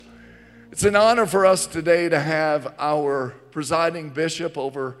It's an honor for us today to have our presiding bishop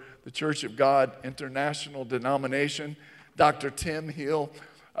over the Church of God International Denomination, Dr. Tim Hill.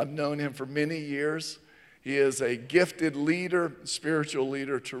 I've known him for many years. He is a gifted leader, spiritual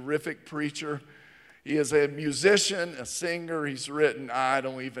leader, terrific preacher. He is a musician, a singer. He's written, I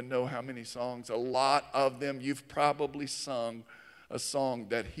don't even know how many songs, a lot of them. You've probably sung a song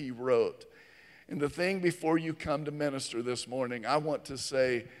that he wrote. And the thing before you come to minister this morning, I want to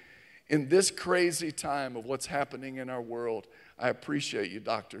say, in this crazy time of what's happening in our world, I appreciate you,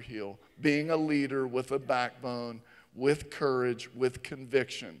 Dr. Hill, being a leader with a backbone, with courage, with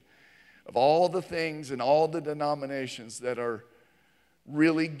conviction. Of all the things and all the denominations that are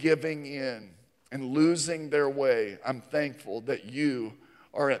really giving in and losing their way, I'm thankful that you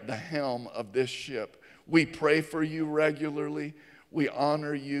are at the helm of this ship. We pray for you regularly. We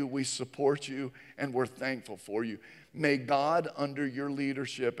honor you. We support you. And we're thankful for you. May God, under your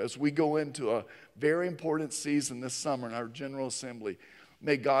leadership, as we go into a very important season this summer in our General Assembly,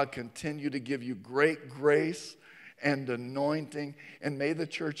 may God continue to give you great grace and anointing, and may the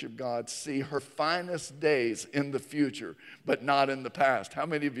Church of God see her finest days in the future, but not in the past. How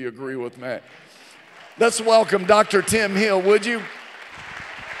many of you agree with me? Let's welcome Dr. Tim Hill, would you?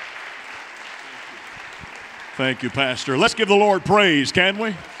 Thank you, Pastor. Let's give the Lord praise, can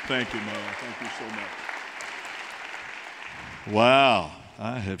we? Thank you, man. Thank you so much. Wow,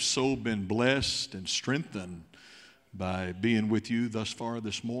 I have so been blessed and strengthened by being with you thus far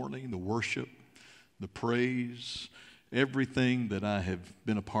this morning. The worship, the praise, everything that I have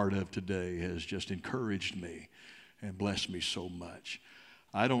been a part of today has just encouraged me and blessed me so much.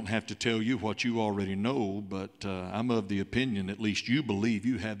 I don't have to tell you what you already know, but I'm of the opinion, at least you believe,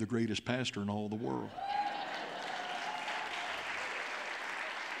 you have the greatest pastor in all the world.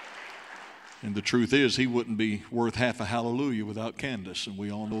 And the truth is, he wouldn't be worth half a hallelujah without Candace, and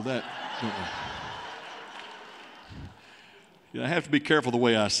we all know that, don't we? I have to be careful the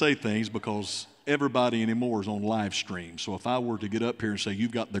way I say things because everybody anymore is on live stream. So if I were to get up here and say,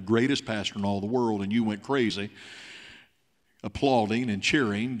 you've got the greatest pastor in all the world, and you went crazy, applauding and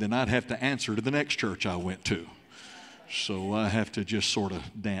cheering, then I'd have to answer to the next church I went to. So I have to just sort of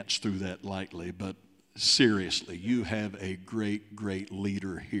dance through that lightly. But seriously, you have a great, great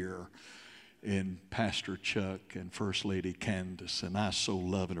leader here in Pastor Chuck and First Lady Candace, and I so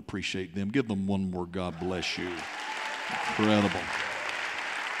love and appreciate them. Give them one more God bless you. Incredible.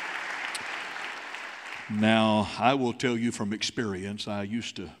 Now, I will tell you from experience, I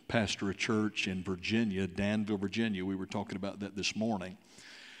used to pastor a church in Virginia, Danville, Virginia. We were talking about that this morning.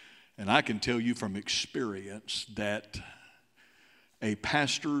 And I can tell you from experience that a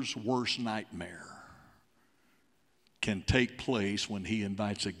pastor's worst nightmare can take place when he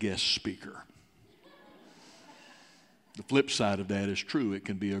invites a guest speaker. The flip side of that is true. It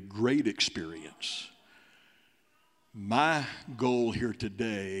can be a great experience. My goal here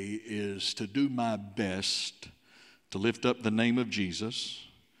today is to do my best to lift up the name of Jesus.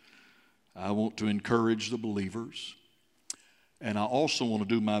 I want to encourage the believers. And I also want to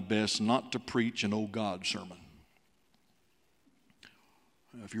do my best not to preach an old God sermon.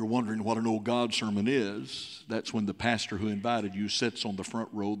 If you're wondering what an old God sermon is, that's when the pastor who invited you sits on the front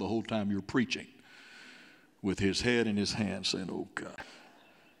row the whole time you're preaching with his head in his hand saying, oh God.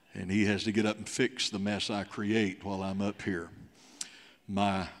 And he has to get up and fix the mess I create while I'm up here.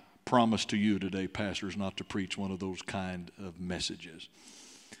 My promise to you today, Pastor, is not to preach one of those kind of messages.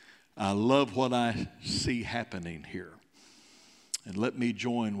 I love what I see happening here. And let me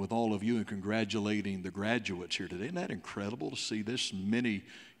join with all of you in congratulating the graduates here today. Isn't that incredible to see this many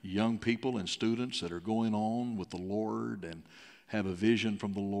young people and students that are going on with the Lord and have a vision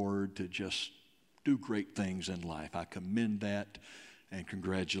from the Lord to just do great things in life? I commend that and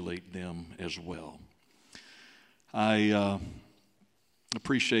congratulate them as well. I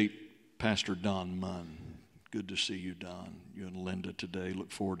appreciate Pastor Don Munn. Good to see you, Don. You and Linda today.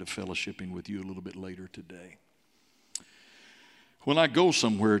 Look forward to fellowshipping with you a little bit later today. When I go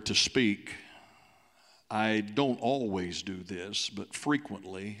somewhere to speak, I don't always do this, but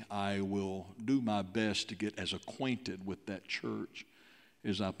frequently I will do my best to get as acquainted with that church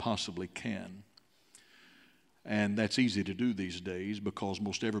as I possibly can. And that's easy to do these days because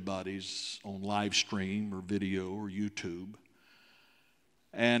most everybody's on live stream or video or YouTube.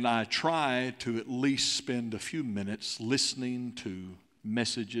 And I try to at least spend a few minutes listening to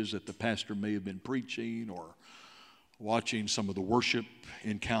messages that the pastor may have been preaching or watching some of the worship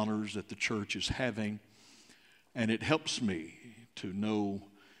encounters that the church is having. And it helps me to know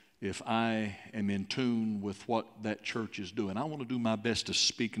if I am in tune with what that church is doing. I want to do my best to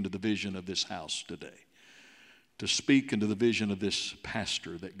speak into the vision of this house today, to speak into the vision of this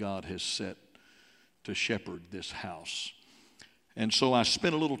pastor that God has set to shepherd this house. And so I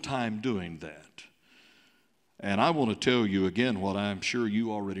spent a little time doing that. And I want to tell you again what I'm sure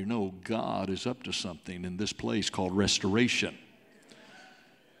you already know. God is up to something in this place called restoration.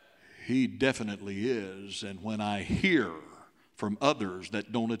 He definitely is. And when I hear from others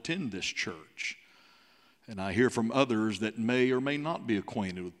that don't attend this church, and I hear from others that may or may not be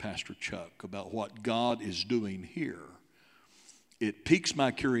acquainted with Pastor Chuck about what God is doing here, it piques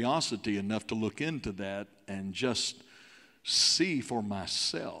my curiosity enough to look into that and just see for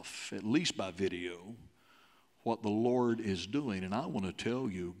myself, at least by video, what the Lord is doing. And I want to tell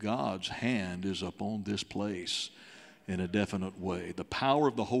you, God's hand is upon this place in a definite way. The power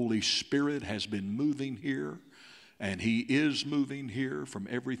of the Holy Spirit has been moving here, and He is moving here. From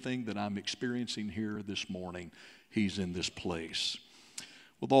everything that I'm experiencing here this morning, He's in this place.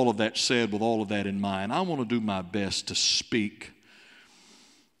 With all of that said, with all of that in mind, I want to do my best to speak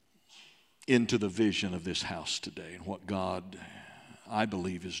into the vision of this house today and what God, I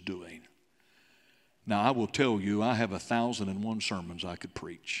believe, is doing. Now, I will tell you, I have 1,001 sermons I could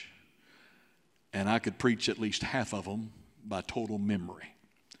preach. And I could preach at least half of them by total memory.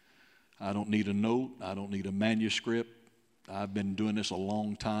 I don't need a note. I don't need a manuscript. I've been doing this a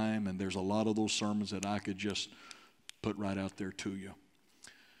long time, and there's a lot of those sermons that I could just put right out there to you.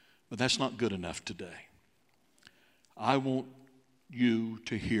 But that's not good enough today. I want you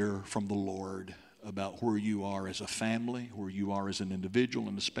to hear from the Lord about where you are as a family, where you are as an individual,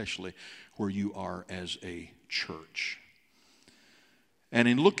 and especially where you are as a church. And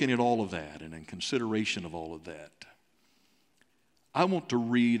in looking at all of that and in consideration of all of that, I want to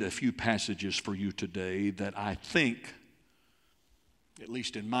read a few passages for you today that I think, at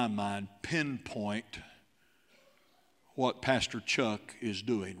least in my mind, pinpoint what Pastor Chuck is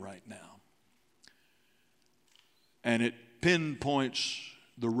doing right now. And it pinpoints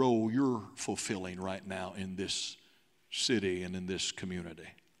the role you're fulfilling right now in this city and in this community.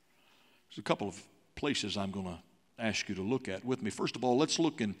 There's a couple of places I'm going to ask you to look at with me. First of all, let's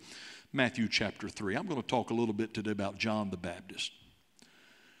look in Matthew chapter 3. I'm going to talk a little bit today about John the Baptist.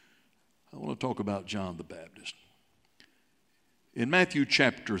 I want to talk about John the Baptist. In Matthew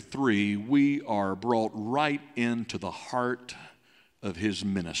chapter 3, we are brought right into the heart of his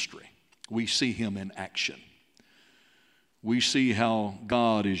ministry. We see him in action. We see how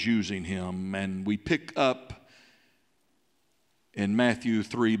God is using him, and we pick up in Matthew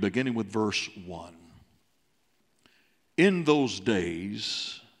 3, beginning with verse 1. In those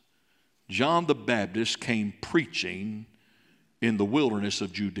days, John the Baptist came preaching in the wilderness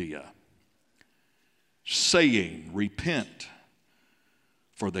of Judea, saying, "Repent,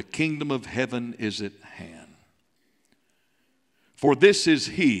 for the kingdom of heaven is at hand. For this is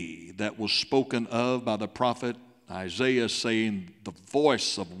he that was spoken of by the prophet Isaiah, saying, the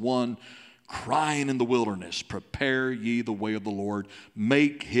voice of one crying in the wilderness, prepare ye the way of the Lord,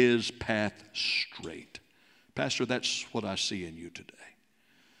 make his path straight." Pastor, that's what I see in you today.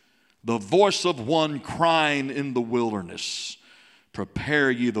 The voice of one crying in the wilderness, prepare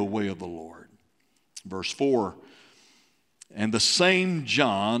ye the way of the Lord. Verse 4, and the same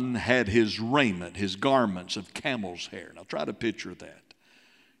John had his raiment, his garments of camel's hair. Now try to picture that.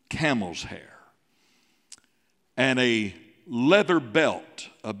 Camel's hair. And a leather belt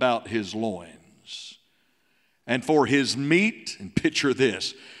about his loins. And for his meat, and picture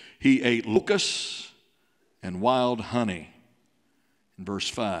this, he ate locusts and wild honey. In verse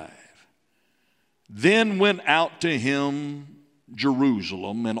 5. Then went out to him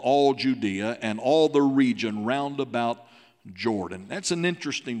Jerusalem and all Judea and all the region round about Jordan. That's an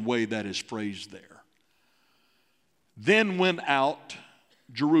interesting way that is phrased there. Then went out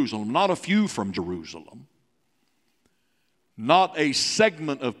Jerusalem, not a few from Jerusalem, not a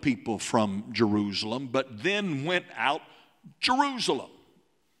segment of people from Jerusalem, but then went out Jerusalem,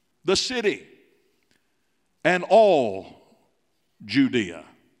 the city, and all Judea.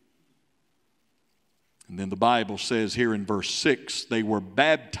 And then the Bible says here in verse 6, they were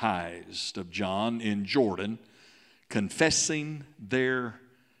baptized of John in Jordan, confessing their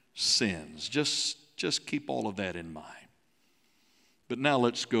sins. Just keep all of that in mind. But now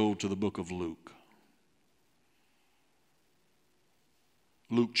let's go to the book of Luke.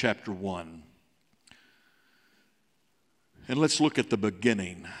 Luke chapter 1. And let's look at the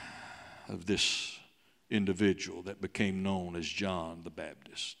beginning of this individual that became known as John the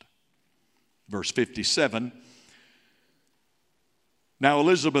Baptist. Verse 57, now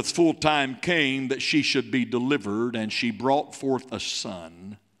Elizabeth's full time came that she should be delivered, and she brought forth a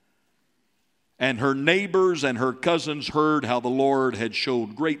son. And her neighbors and her cousins heard how the Lord had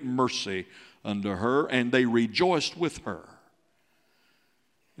showed great mercy unto her, and they rejoiced with her.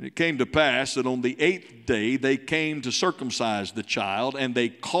 And it came to pass that on the 8th day they came to circumcise the child, and they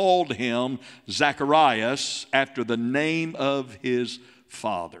called him Zacharias, after the name of his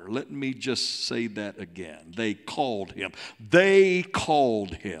father. Let me just say that again. They called him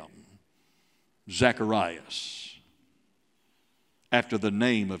Zacharias, after the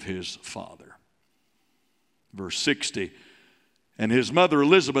name of his father. Verse 60, and his mother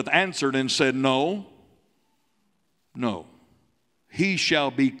Elizabeth answered and said, No, he shall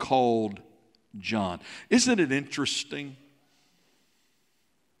be called John. Isn't it interesting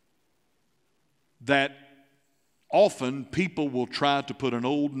that often people will try to put an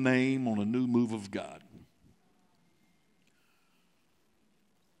old name on a new move of God?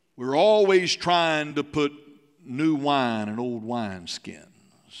 We're always trying to put new wine in old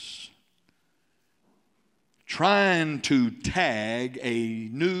wineskins, trying to tag a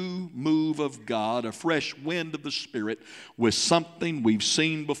new move of God, a fresh wind of the Spirit, with something we've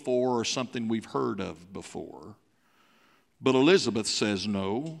seen before or something we've heard of before. But Elizabeth says,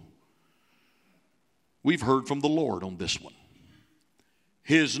 no, we've heard from the Lord on this one.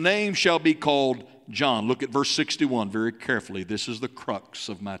 His name shall be called John. Look at verse 61 very carefully. This is the crux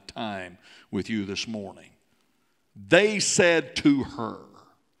of my time with you this morning. They said to her,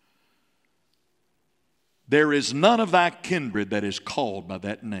 there is none of thy kindred that is called by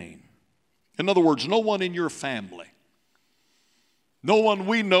that name. In other words, no one in your family, no one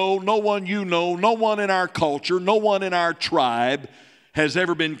we know, no one you know, no one in our culture, no one in our tribe has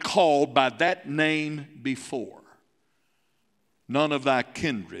ever been called by that name before. None of thy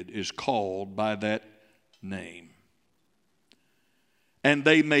kindred is called by that name. And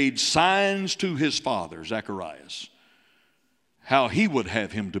they made signs to his father, Zacharias, how he would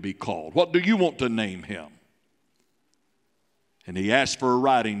have him to be called. What do you want to name him? And he asked for a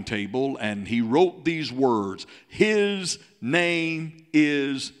writing table, and he wrote these words, his name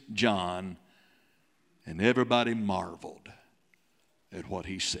is John. And everybody marveled at what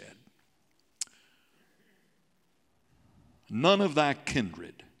he said. None of thy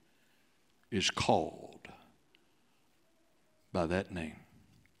kindred is called by that name.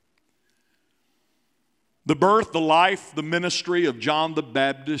 The birth, the life, the ministry of John the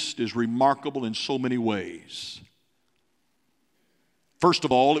Baptist is remarkable in so many ways. First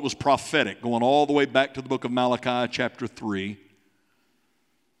of all, it was prophetic, going all the way back to the book of Malachi, chapter 3.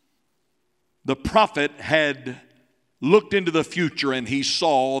 The prophet had looked into the future, and he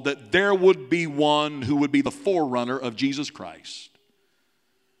saw that there would be one who would be the forerunner of Jesus Christ.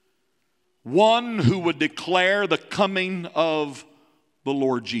 One who would declare the coming of the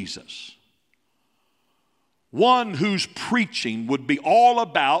Lord Jesus. One whose preaching would be all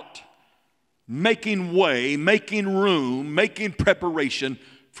about making way, making room, making preparation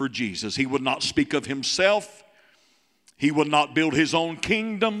for Jesus. He would not speak of himself. He would not build his own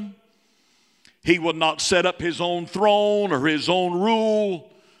kingdom. He would not set up his own throne or his own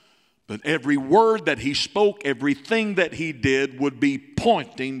rule. But every word that he spoke, everything that he did would be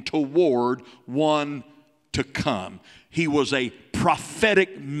pointing toward one to come. He was a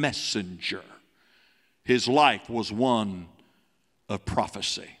prophetic messenger. His life was one of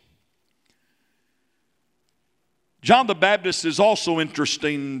prophecy. John the Baptist is also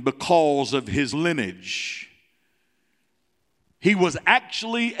interesting because of his lineage. He was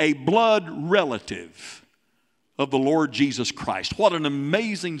actually a blood relative of the Lord Jesus Christ. What an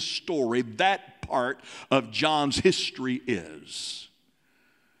amazing story that part of John's history is.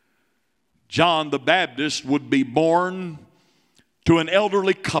 John the Baptist would be born to an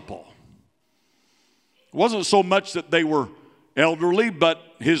elderly couple. It wasn't so much that they were elderly, but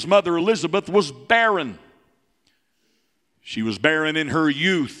his mother Elizabeth was barren. She was barren in her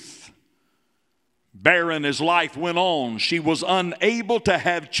youth. Barren as life went on. She was unable to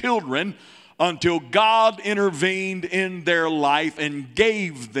have children until God intervened in their life and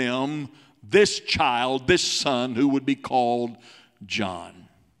gave them this child, this son, who would be called John.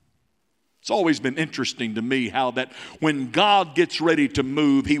 It's always been interesting to me how that when God gets ready to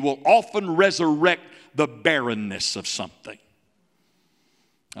move, he will often resurrect the barrenness of something.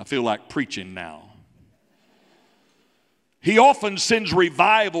 I feel like preaching now. He often sends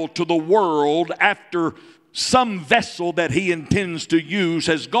revival to the world after some vessel that he intends to use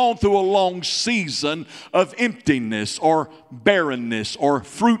has gone through a long season of emptiness or barrenness or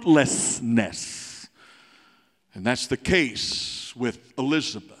fruitlessness. And that's the case with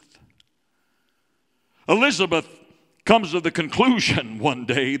Elizabeth. Elizabeth comes to the conclusion one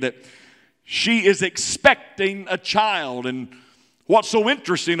day that she is expecting a child. And what's so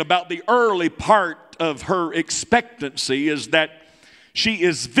interesting about the early part of her expectancy is that she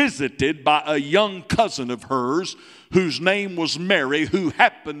is visited by a young cousin of hers whose name was Mary, who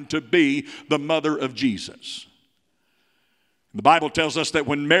happened to be the mother of Jesus. The Bible tells us that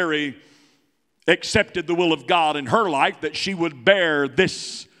when Mary accepted the will of God in her life, that she would bear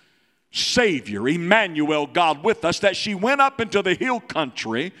this Savior, Emmanuel, God with us, that she went up into the hill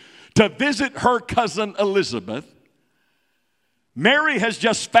country to visit her cousin Elizabeth. Mary has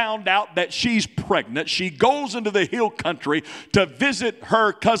just found out that she's pregnant. She goes into the hill country to visit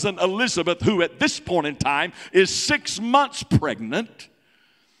her cousin Elizabeth, who at this point in time is 6 months pregnant.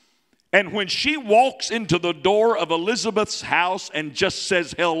 And when she walks into the door of Elizabeth's house and just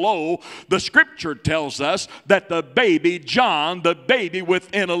says hello, the scripture tells us that the baby, John, the baby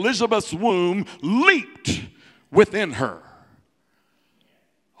within Elizabeth's womb, leaped within her.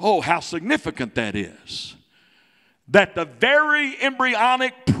 Oh, how significant that is. That the very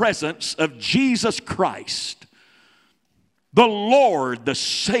embryonic presence of Jesus Christ, the Lord, the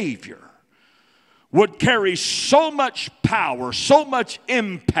Savior, would carry so much power, so much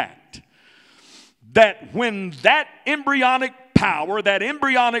impact, that when that embryonic power, that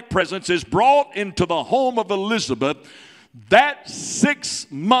embryonic presence is brought into the home of Elizabeth, that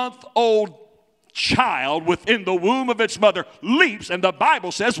 6-month-old child within the womb of its mother leaps, and the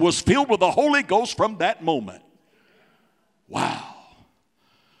Bible says was filled with the Holy Ghost from that moment. Wow.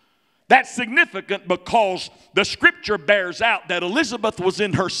 That's significant because the scripture bears out that Elizabeth was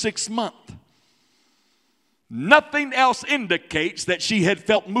in her 6th month. Nothing else indicates that she had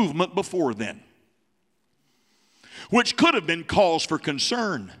felt movement before then, which could have been cause for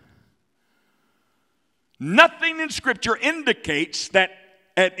concern. Nothing in scripture indicates that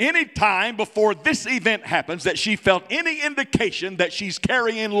at any time before this event happens that she felt any indication that she's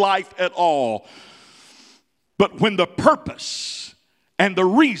carrying life at all. But when the purpose and the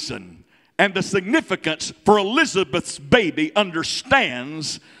reason and the significance for Elizabeth's baby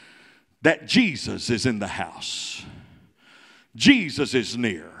understands that Jesus is in the house, Jesus is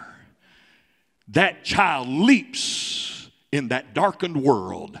near, that child leaps in that darkened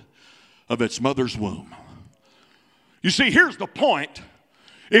world of its mother's womb. You see, here's the point.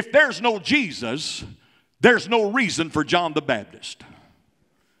 If there's no Jesus, there's no reason for John the Baptist.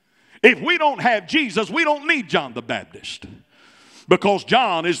 If we don't have Jesus, we don't need John the Baptist. Because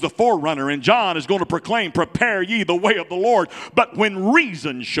John is the forerunner, and John is going to proclaim, prepare ye the way of the Lord. But when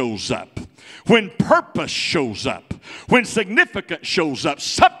reason shows up, when purpose shows up, when significance shows up,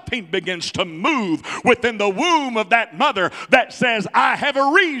 something begins to move within the womb of that mother that says, I have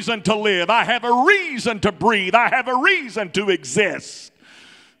a reason to live. I have a reason to breathe. I have a reason to exist.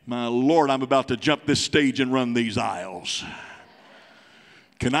 My Lord, I'm about to jump this stage and run these aisles.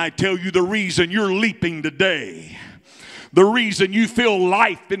 Can I tell you the reason you're leaping today? The reason you feel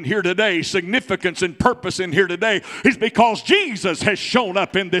life in here today, significance and purpose in here today, is because Jesus has shown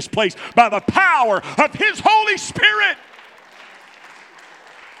up in this place by the power of His Holy Spirit.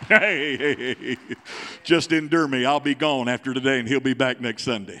 Hey, just endure me. I'll be gone after today and He'll be back next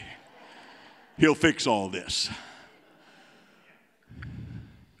Sunday. He'll fix all this.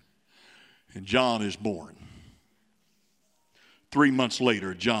 And John is born. 3 months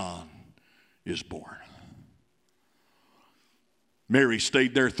later, John is born. Mary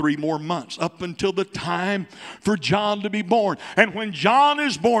stayed there 3 more months up until the time for John to be born. And when John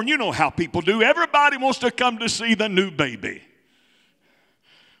is born, you know how people do. Everybody wants to come to see the new baby.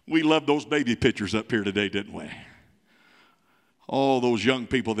 We love those baby pictures up here today, didn't we? All those young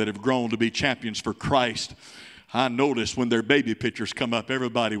people that have grown to be champions for Christ. I noticed when their baby pictures come up,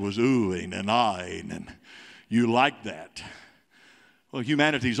 everybody was oohing and eyeing, and you like that. Well,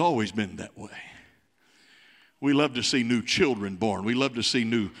 humanity's always been that way. We love to see new children born. We love to see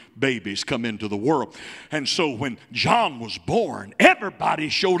new babies come into the world. And so when John was born, everybody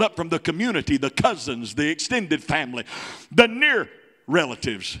showed up from the community, the cousins, the extended family, the near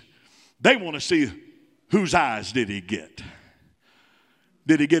relatives. They want to see whose eyes did he get.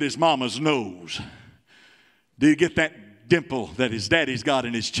 Did he get his mama's nose? Did he get that dimple that his daddy's got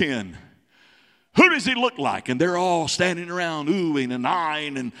in his chin? Who does he look like? And they're all standing around oohing and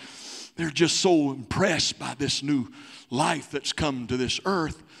eyeing, and they're just so impressed by this new life that's come to this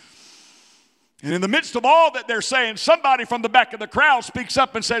earth. And in the midst of all that they're saying, somebody from the back of the crowd speaks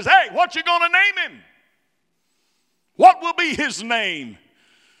up and says, hey, what you going to name him? What will be his name?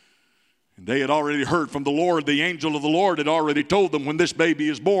 And they had already heard from the Lord. The angel of the Lord had already told them, when this baby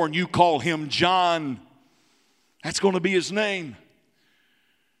is born, you call him John. That's going to be his name.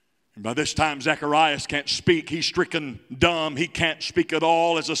 And by this time, Zacharias can't speak. He's stricken dumb. He can't speak at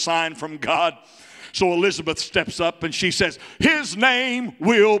all as a sign from God. So Elizabeth steps up and she says, his name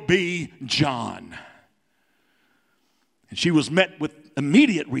will be John. And she was met with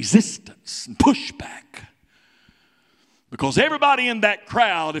immediate resistance and pushback. Because everybody in that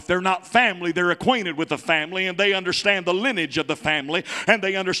crowd, if they're not family, they're acquainted with the family, and they understand the lineage of the family, and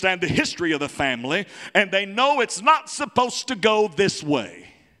they understand the history of the family, and they know it's not supposed to go this way.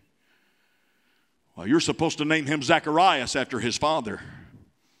 Well, you're supposed to name him Zacharias after his father.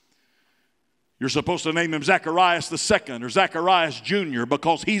 You're supposed to name him Zacharias the second or Zacharias Jr.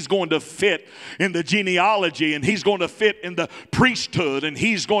 because he's going to fit in the genealogy, and he's going to fit in the priesthood, and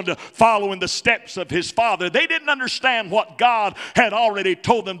he's going to follow in the steps of his father. They didn't understand what God had already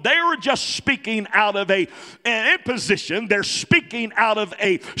told them. They were just speaking out of an imposition. They're speaking out of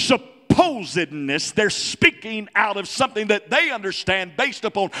a supposedness. They're speaking out of something that they understand based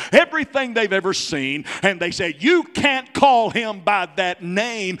upon everything they've ever seen. And they say, you can't call him by that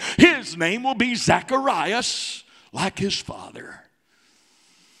name. His name will be Zacharias, like his father.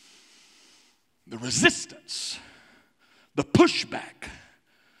 The resistance, the pushback,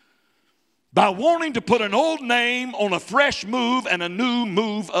 by wanting to put an old name on a fresh move and a new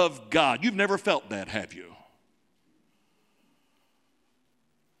move of God. You've never felt that, have you?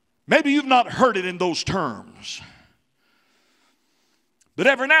 Maybe you've not heard it in those terms. But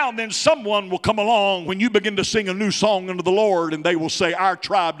every now and then someone will come along when you begin to sing a new song unto the Lord, and they will say, our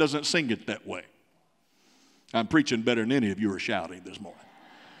tribe doesn't sing it that way. I'm preaching better than any of you are shouting this morning.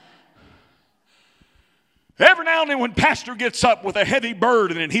 Every now and then when pastor gets up with a heavy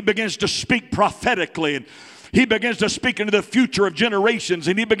burden and he begins to speak prophetically, and he begins to speak into the future of generations,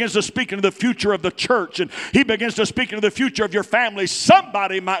 and he begins to speak into the future of the church, and he begins to speak into the future of your family,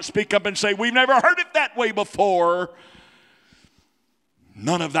 somebody might speak up and say, we've never heard it that way before.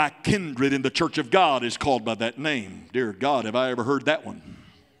 None of thy kindred in the church of God is called by that name. Dear God, have I ever heard that one?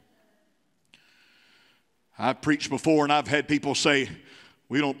 I've preached before, and I've had people say,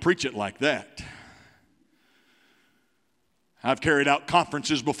 we don't preach it like that. I've carried out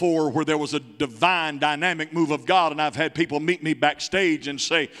conferences before where there was a divine dynamic move of God, and I've had people meet me backstage and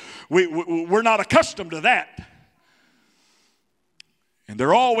say, we're not accustomed to that. And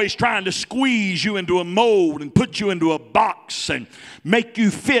they're always trying to squeeze you into a mold and put you into a box and make you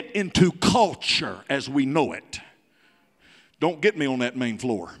fit into culture as we know it. Don't get me on that main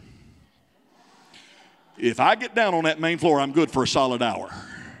floor. If I get down on that main floor, I'm good for a solid hour.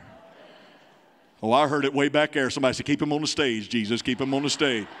 Oh, I heard it way back there. Somebody said, keep him on the stage, Jesus, keep him on the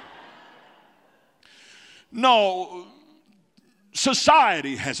stage. No,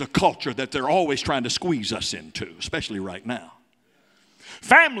 society has a culture that they're always trying to squeeze us into, especially right now.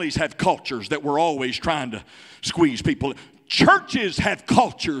 Families have cultures that we're always trying to squeeze people. Churches have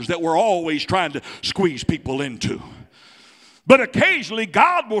cultures that we're always trying to squeeze people into. But occasionally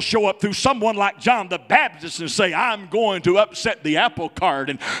God will show up through someone like John the Baptist and say, I'm going to upset the apple cart,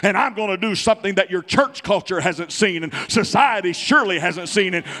 and I'm going to do something that your church culture hasn't seen, and society surely hasn't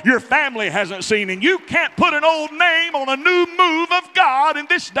seen, and your family hasn't seen, and you can't put an old name on a new move of God in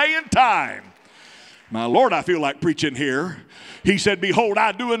this day and time. My Lord, I feel like preaching here. He said, behold,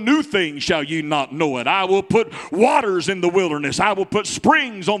 I do a new thing, shall ye not know it? I will put waters in the wilderness. I will put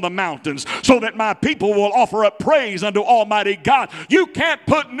springs on the mountains, so that my people will offer up praise unto Almighty God. You can't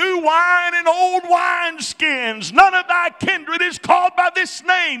put new wine in old wineskins. None of thy kindred is called by this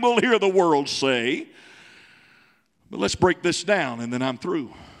name, we'll hear the world say. But let's break this down, and then I'm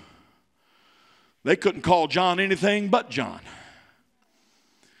through. They couldn't call John anything but John.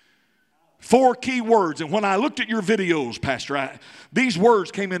 4 key words, and when I looked at your videos, Pastor, these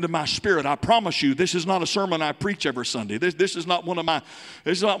words came into my spirit. I promise you, this is not a sermon I preach every Sunday. This is not one of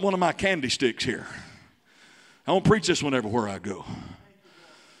my candy sticks here. I don't preach this one everywhere I go.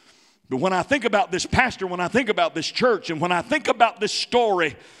 But when I think about this pastor, when I think about this church, and when I think about this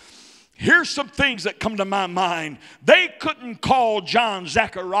story, here's some things that come to my mind. They couldn't call John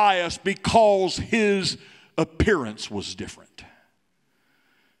Zacharias because his appearance was different.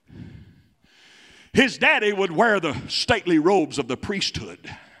 His daddy would wear the stately robes of the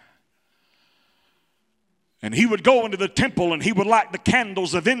priesthood. And he would go into the temple and he would light the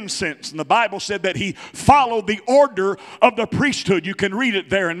candles of incense. And the Bible said that he followed the order of the priesthood. You can read it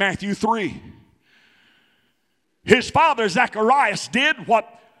there in Matthew 3. His father Zacharias did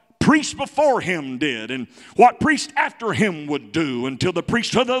what priests before him did, and what priests after him would do, until the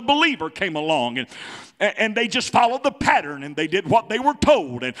priesthood of the believer came along. And they just followed the pattern, and they did what they were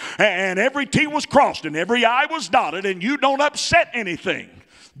told. And every T was crossed and every I was dotted, and you don't upset anything.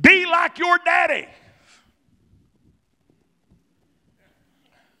 Be like your daddy.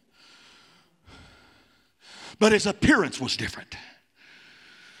 But his appearance was different.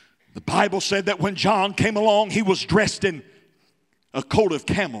 The Bible said that when John came along, he was dressed in a coat of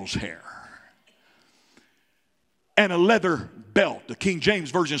camel's hair and a leather belt. The King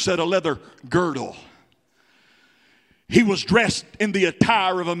James Version said a leather girdle. He was dressed in the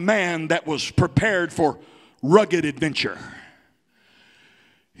attire of a man that was prepared for rugged adventure.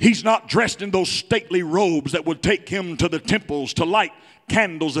 He's not dressed in those stately robes that would take him to the temples to light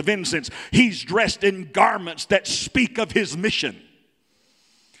candles of incense. He's dressed in garments that speak of his mission.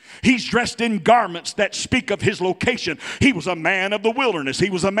 He's dressed in garments that speak of his location. He was a man of the wilderness. He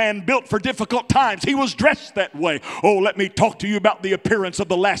was a man built for difficult times. He was dressed that way. Oh, let me talk to you about the appearance of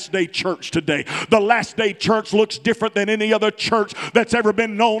the last day church today. The last day church looks different than any other church that's ever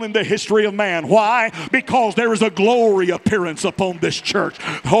been known in the history of man. Why? Because there is a glory appearance upon this church.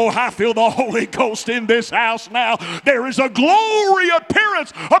 Oh, I feel the Holy Ghost in this house now. There is a glory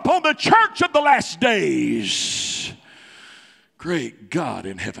appearance upon the church of the last days. Great God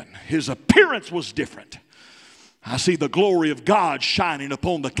in heaven. His appearance was different. I see the glory of God shining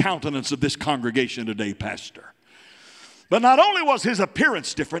upon the countenance of this congregation today, Pastor. But not only was his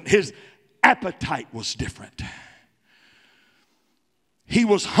appearance different, his appetite was different. He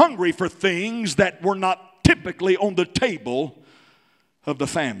was hungry for things that were not typically on the table of the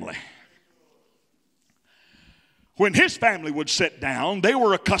family. When his family would sit down, they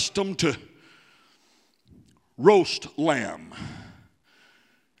were accustomed to roast lamb,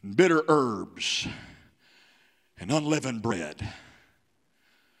 and bitter herbs, and unleavened bread.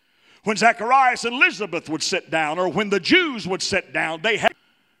 When Zacharias and Elizabeth would sit down, or when the Jews would sit down, they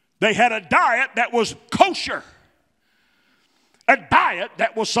had a diet that was kosher, a diet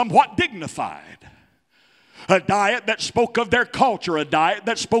that was somewhat dignified, a diet that spoke of their culture, a diet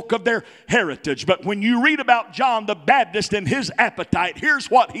that spoke of their heritage. But when you read about John the Baptist and his appetite, here's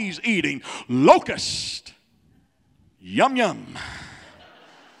what he's eating: locust. Yum, yum.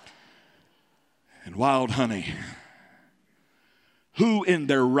 And wild honey. Who in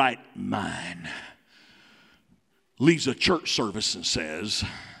their right mind leaves a church service and says,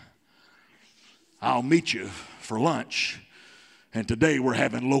 I'll meet you for lunch, and today we're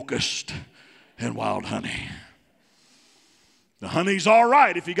having locust and wild honey. The honey's all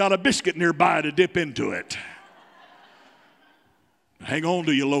right if you got a biscuit nearby to dip into it. Hang on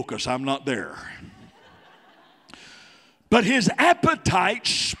to your locust, I'm not there. But his appetite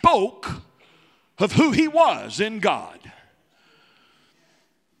spoke of who he was in God.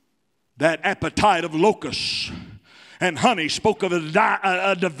 That appetite of locusts and honey spoke of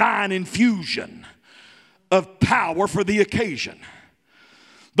a divine infusion of power for the occasion.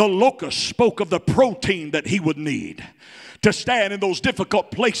 The locust spoke of the protein that he would need to stand in those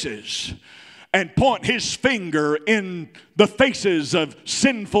difficult places and point his finger in the faces of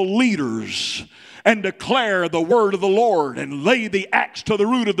sinful leaders and declare the word of the Lord and lay the axe to the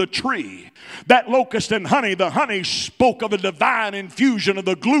root of the tree. That locust and honey, the honey spoke of a divine infusion of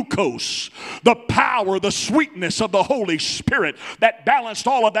the glucose, the power, the sweetness of the Holy Spirit that balanced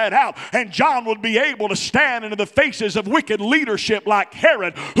all of that out. And John would be able to stand into the faces of wicked leadership like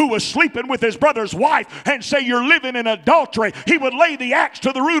Herod, who was sleeping with his brother's wife, and say, you're living in adultery. He would lay the axe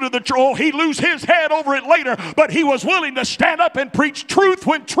to the root of the tree. Oh, he'd lose his head over it later, but he was willing to stand up and preach truth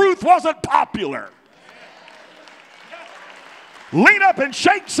when truth wasn't popular. Lean up and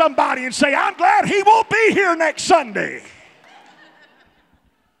shake somebody and say, I'm glad he won't be here next Sunday. Is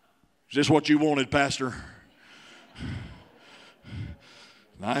this what you wanted, Pastor?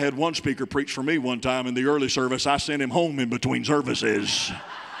 I had one speaker preach for me one time in the early service. I sent him home in between services.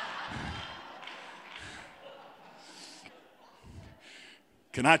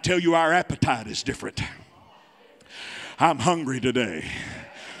 Can I tell you our appetite is different? I'm hungry today.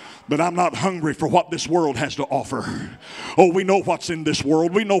 But I'm not hungry for what this world has to offer. Oh, we know what's in this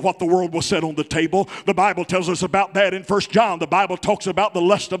world. We know what the world will set on the table. The Bible tells us about that in 1 John. The Bible talks about the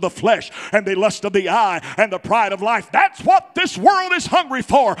lust of the flesh and the lust of the eye and the pride of life. That's what this world is hungry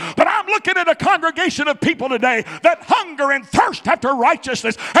for. But I'm looking at a congregation of people today that hunger and thirst after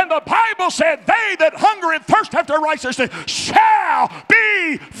righteousness. And the Bible said, they that hunger and thirst after righteousness shall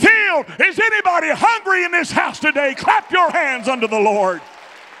be filled. Is anybody hungry in this house today? Clap your hands unto the Lord.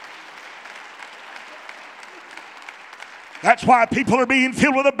 That's why people are being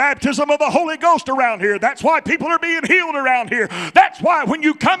filled with the baptism of the Holy Ghost around here. That's why people are being healed around here. That's why when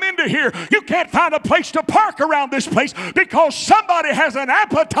you come into here, you can't find a place to park around this place, because somebody has an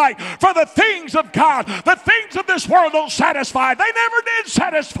appetite for the things of God. The things of this world don't satisfy. They never did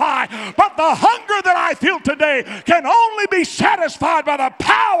satisfy. But the hunger that I feel today can only be satisfied by the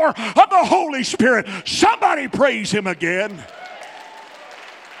power of the Holy Spirit. Somebody praise him again.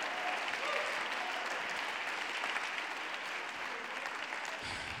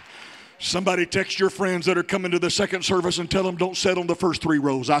 Somebody text your friends that are coming to the second service and tell them don't sit on the first 3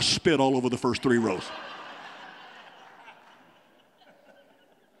 rows. I spit all over the first 3 rows.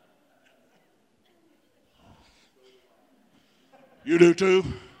 You do too?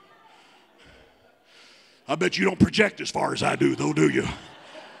 I bet you don't project as far as I do, though, do you?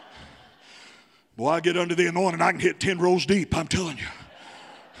 Boy, I get under the anointing, I can hit 10 rows deep, I'm telling you.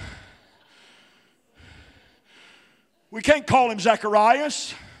 We can't call him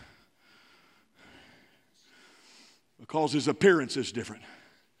Zacharias because his appearance is different.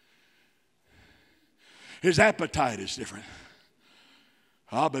 His appetite is different.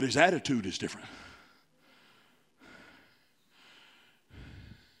 But his attitude is different.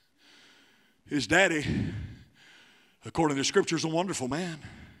 His daddy, according to Scripture, is a wonderful man,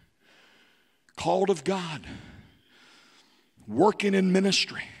 called of God, working in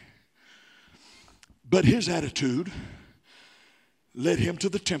ministry. But his attitude led him to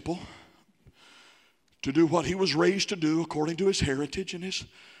the temple to do what he was raised to do according to his heritage and his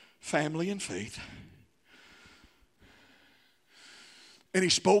family and faith. And he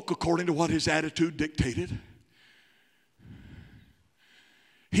spoke according to what his attitude dictated.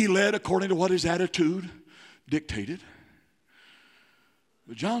 He led according to what his attitude dictated.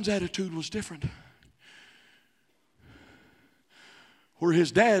 But John's attitude was different. Where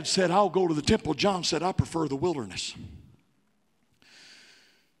his dad said, I'll go to the temple, John said, I prefer the wilderness.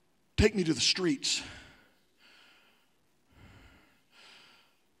 Take me to the streets.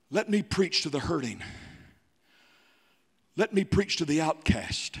 Let me preach to the hurting. Let me preach to the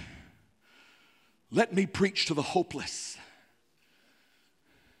outcast. Let me preach to the hopeless.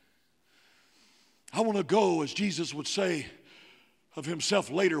 I want to go, as Jesus would say of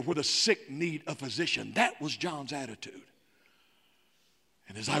himself later, where the sick need a physician. That was John's attitude.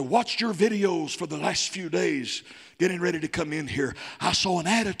 And as I watched your videos for the last few days, getting ready to come in here, I saw an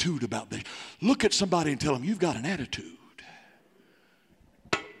attitude about this. Look at somebody and tell them, you've got an attitude.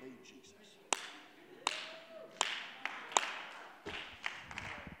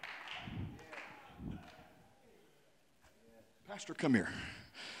 Pastor, come here.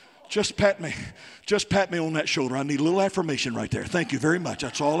 Just pat me on that shoulder. I need a little affirmation right there. Thank you very much.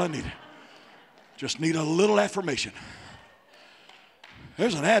 That's all I needed. Just need a little affirmation.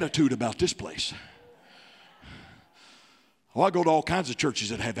 There's an attitude about this place. Well, I go to all kinds of churches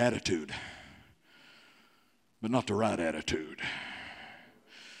that have attitude, but not the right attitude.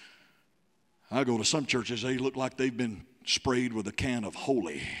 I go to some churches, they look like they've been sprayed with a can of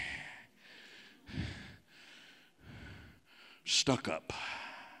holy. Stuck up.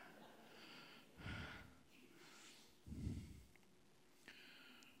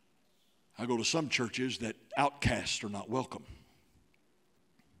 I go to some churches that outcasts are not welcome.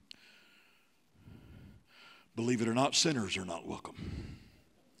 Believe it or not, sinners are not welcome.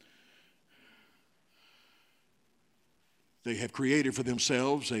 They have created for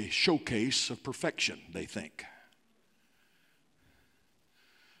themselves a showcase of perfection, they think.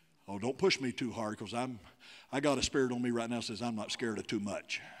 Oh, don't push me too hard, because I got a spirit on me right now that says I'm not scared of too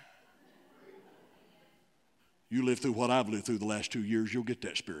much. You live through what I've lived through the last 2 years, you'll get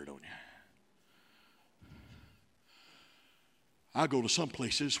that spirit on you. I go to some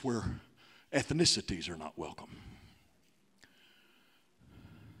places where ethnicities are not welcome.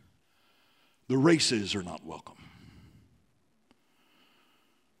 The races are not welcome.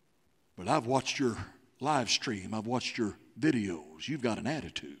 But I've watched your live stream. I've watched your videos. You've got an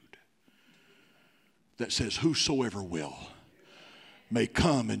attitude that says, whosoever will may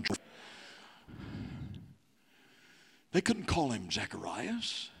come and... They couldn't call him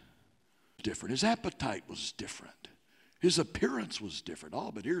Zacharias. Different. His appetite was different. His appearance was different.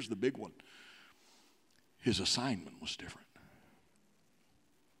 Oh, but here's the big one. His assignment was different.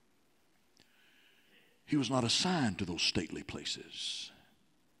 He was not assigned to those stately places.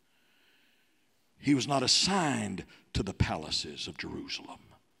 He was not assigned to the palaces of Jerusalem.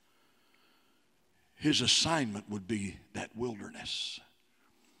 His assignment would be that wilderness.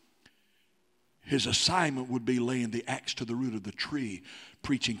 His assignment would be laying the axe to the root of the tree,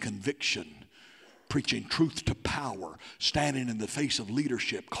 preaching conviction, preaching truth to power, standing in the face of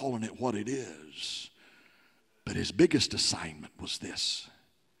leadership, calling it what it is. But his biggest assignment was this.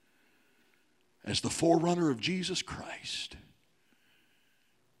 As the forerunner of Jesus Christ,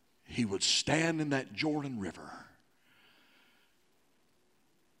 he would stand in that Jordan River,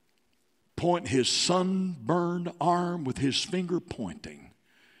 point his sunburned arm with his finger pointing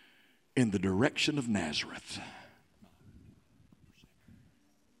in the direction of Nazareth.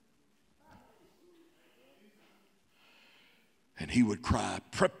 And he would cry,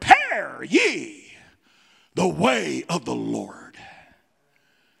 prepare ye the way of the Lord.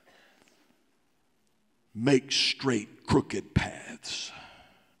 Make straight crooked paths.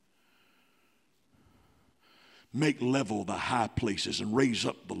 Make level the high places and raise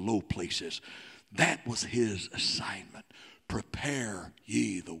up the low places. That was his assignment. prepare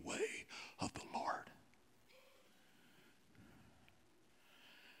ye the way of the Lord.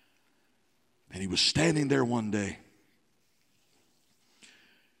 And he was standing there one day,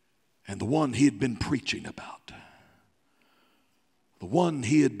 and the one he had been preaching about, the one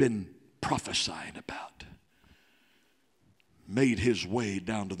he had been prophesying about, made his way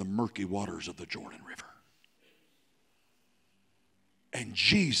down to the murky waters of the Jordan River. And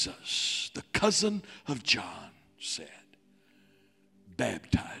Jesus, the cousin of John, said,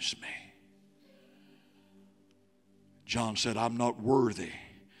 "Baptize me." John said, "I'm not worthy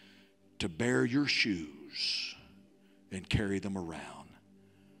to bear your shoes and carry them around."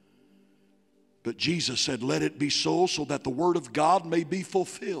 But Jesus said, "Let it be so that the word of God may be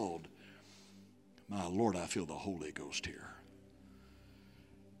fulfilled." My Lord, I feel the Holy Ghost here.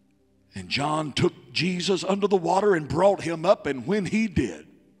 And John took Jesus under the water and brought him up, and when he did,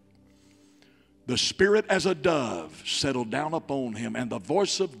 the Spirit as a dove settled down upon him, and the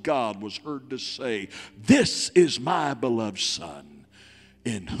voice of God was heard to say, "This is my beloved Son,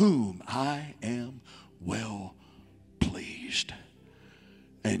 in whom I am well pleased."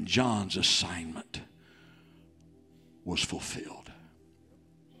 And John's assignment was fulfilled.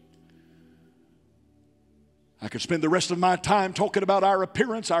 I could spend the rest of my time talking about our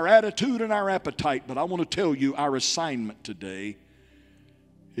appearance, our attitude, and our appetite, but I want to tell you our assignment today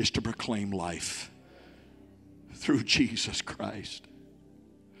is to proclaim life through Jesus Christ.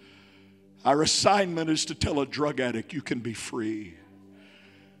 Our assignment is to tell a drug addict you can be free.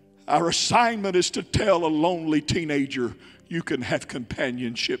 Our assignment is to tell a lonely teenager you can have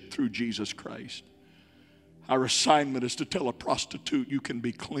companionship through Jesus Christ. Our assignment is to tell a prostitute you can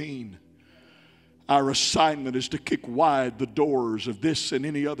be clean. Our assignment is to kick wide the doors of this and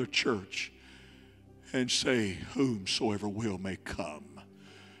any other church and say, "Whomsoever will may come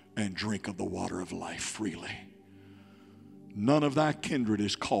and drink of the water of life freely." None of thy kindred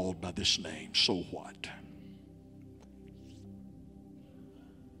is called by this name, so what?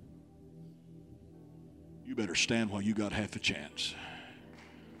 You better stand while you got half a chance.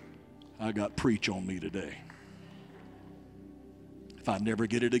 I got preach on me today. If I never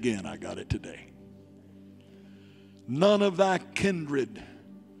get it again, I got it today. None of thy kindred.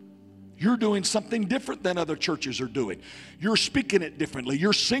 You're doing something different than other churches are doing. You're speaking it differently.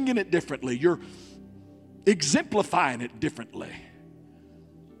 You're singing it differently. You're exemplifying it differently.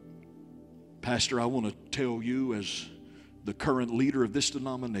 Pastor, I want to tell you as the current leader of this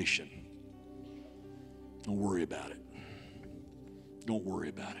denomination, don't worry about it. Don't worry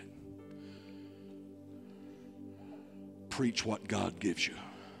about it. Preach what God gives you.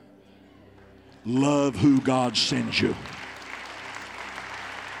 Love who God sends you.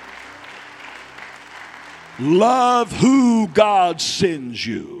 Love who God sends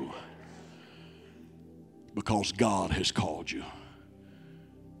you. Because God has called you.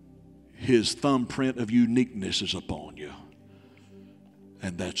 His thumbprint of uniqueness is upon you.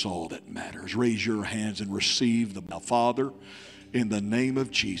 And that's all that matters. Raise your hands and receive the Father, in the name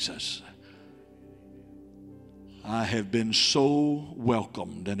of Jesus. I have been so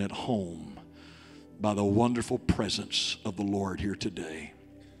welcomed and at home by the wonderful presence of the Lord here today.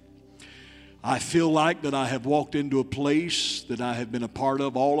 I feel like that I have walked into a place that I have been a part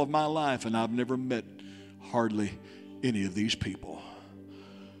of all of my life, and I've never met hardly any of these people.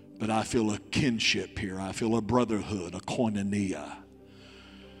 But I feel a kinship here. I feel a brotherhood, a koinonia.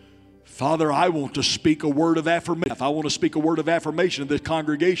 Father, I want to speak a word of affirmation. I want to speak a word of affirmation to this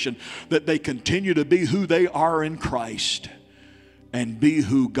congregation that they continue to be who they are in Christ and be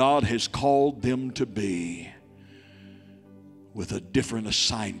who God has called them to be, with a different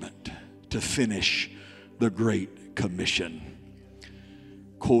assignment to finish the Great Commission.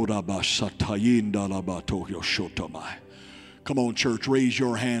 Come on, church, raise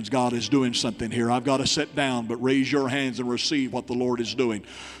your hands. God is doing something here. I've got to sit down, but raise your hands and receive what the Lord is doing.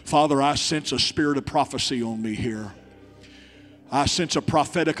 Father, I sense a spirit of prophecy on me here. I sense a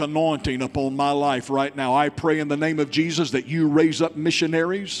prophetic anointing upon my life right now. I pray in the name of Jesus that you raise up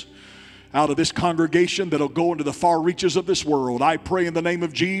missionaries out of this congregation that'll go into the far reaches of this world. I pray in the name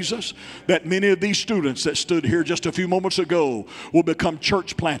of Jesus that many of these students that stood here just a few moments ago will become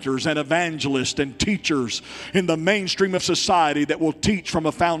church planters and evangelists and teachers in the mainstream of society that will teach from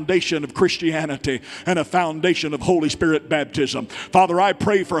a foundation of Christianity and a foundation of Holy Spirit baptism. Father, I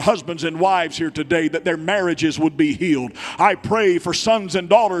pray for husbands and wives here today that their marriages would be healed. I pray for sons and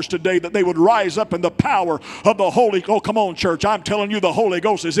daughters today that they would rise up in the power of the Holy Ghost. Oh, come on, church. I'm telling you, the Holy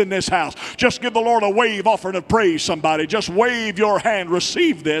Ghost is in this house. Just give the Lord a wave offering of praise, somebody. Just wave your hand.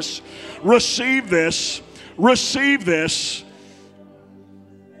 Receive this. Receive this. Receive this.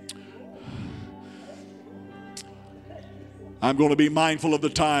 I'm going to be mindful of the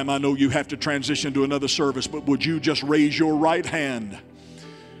time. I know you have to transition to another service, but would you just raise your right hand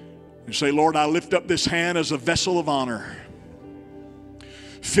and say, Lord, I lift up this hand as a vessel of honor.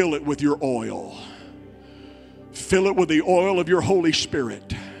 Fill it with your oil. Fill it with the oil of your Holy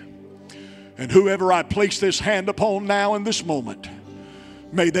Spirit. And whoever I place this hand upon now in this moment,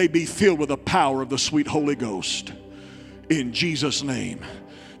 may they be filled with the power of the sweet Holy Ghost. In Jesus' name.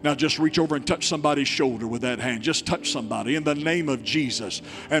 Now just reach over and touch somebody's shoulder with that hand. Just touch somebody in the name of Jesus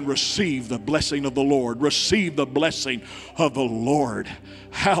and receive the blessing of the Lord. Receive the blessing of the Lord.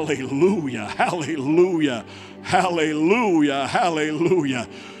 Hallelujah, hallelujah, hallelujah, hallelujah.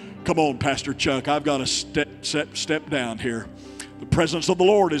 Come on, Pastor Chuck, I've got to step down here. The presence of the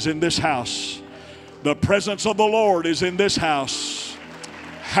Lord is in this house. The presence of the Lord is in this house.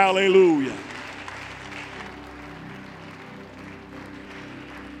 Hallelujah.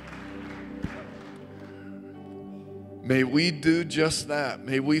 May we do just that.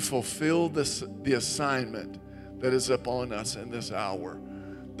 May we fulfill the assignment that is upon us in this hour.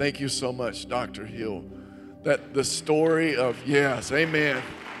 Thank you so much, Dr. Hill. That the story of, yes, amen.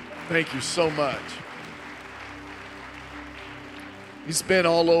 Thank you so much. He's been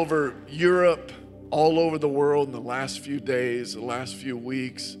all over Europe, all over the world in the last few days, the last few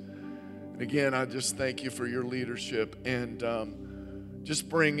weeks. And again, I just thank you for your leadership and just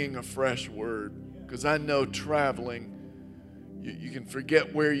bringing a fresh word. Because I know traveling, you can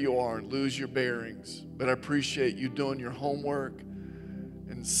forget where you are and lose your bearings. But I appreciate you doing your homework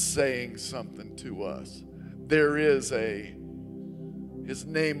and saying something to us. There is his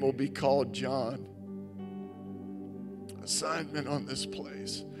name will be called John. Assignment on this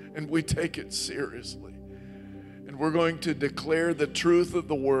place. And we take it seriously. And we're going to declare the truth of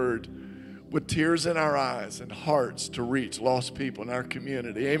the word with tears in our eyes and hearts to reach lost people in our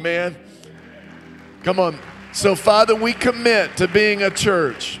community. Amen. Come on. So, Father, we commit to being a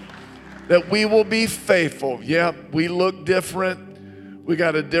church that we will be faithful. Yeah, we look different. We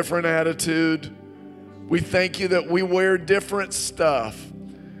got a different attitude. We thank you that we wear different stuff.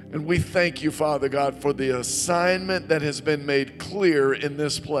 And we thank you, Father God, for the assignment that has been made clear in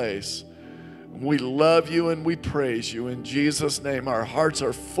this place. We love you and we praise you. In Jesus' name, our hearts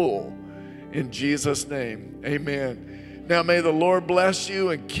are full. In Jesus' name, amen. Now may the Lord bless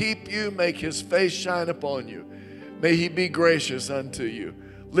you and keep you, make his face shine upon you. May he be gracious unto you.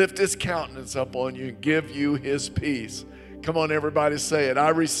 Lift his countenance upon you and give you his peace. Come on, everybody, say it. I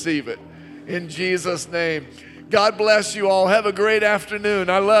receive it. In Jesus' name. God bless you all. Have a great afternoon.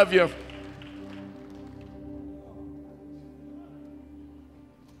 I love you.